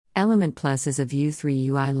Element Plus is a Vue 3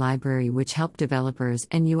 UI library which helps developers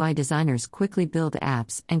and UI designers quickly build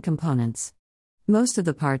apps and components. Most of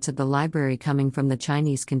the parts of the library coming from the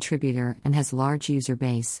Chinese contributor and has large user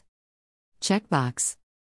base. Checkbox.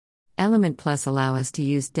 Element Plus allow us to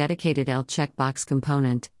use dedicated L checkbox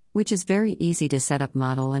component, which is very easy to set up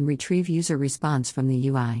model and retrieve user response from the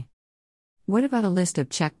UI. What about a list of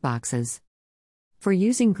checkboxes? For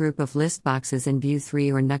using group of list boxes in Vue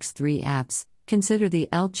 3 or Nuxt 3 apps, consider the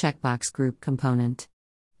L checkbox group component.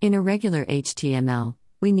 In a regular HTML,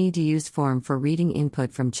 we need to use form for reading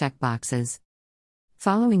input from checkboxes.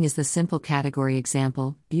 Following is the simple category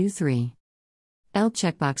example, Vue 3. L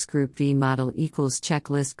checkbox group v model equals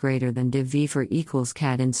checklist greater than div v for equals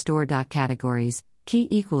cat in store.categories, key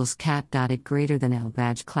equals cat.it greater than L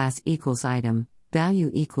badge class equals item, value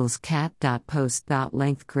equals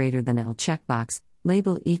cat.post.length greater than L checkbox,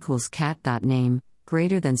 label equals cat.name,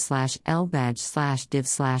 greater than /L badge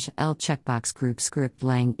 /div /L checkbox group script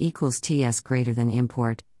lang equals ts greater than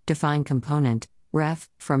import, define component, ref,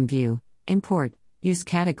 from Vue, import, use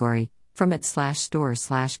category, from it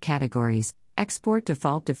 /store /categories, export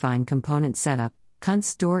default define component setup,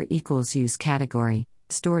 const store equals use category,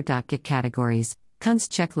 store.get categories, const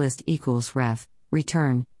checklist equals ref,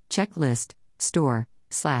 return, checklist, store,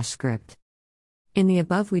 /script. In the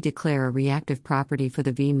above we declare a reactive property for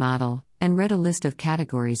the V model, and read a list of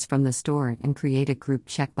categories from the store and create a group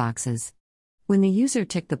checkboxes. When the user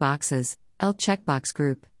tick the boxes, L checkbox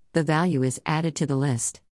group, the value is added to the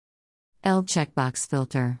list. L checkbox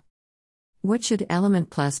filter. What should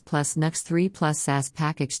Element Plus Nuxt 3 plus Sass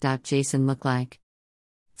package.json look like?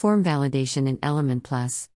 Form validation in Element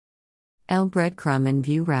Plus. L breadcrumb in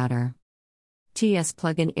Vue router. TS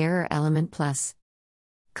plugin error Element Plus.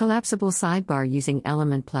 Collapsible sidebar using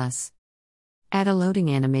Element Plus. Add a loading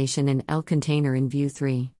animation in L container in Vue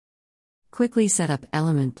 3. Quickly set up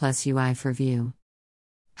Element Plus UI for Vue.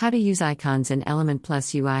 How to use icons in Element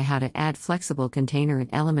Plus UI. How to add flexible container in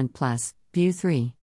Element Plus, Vue 3.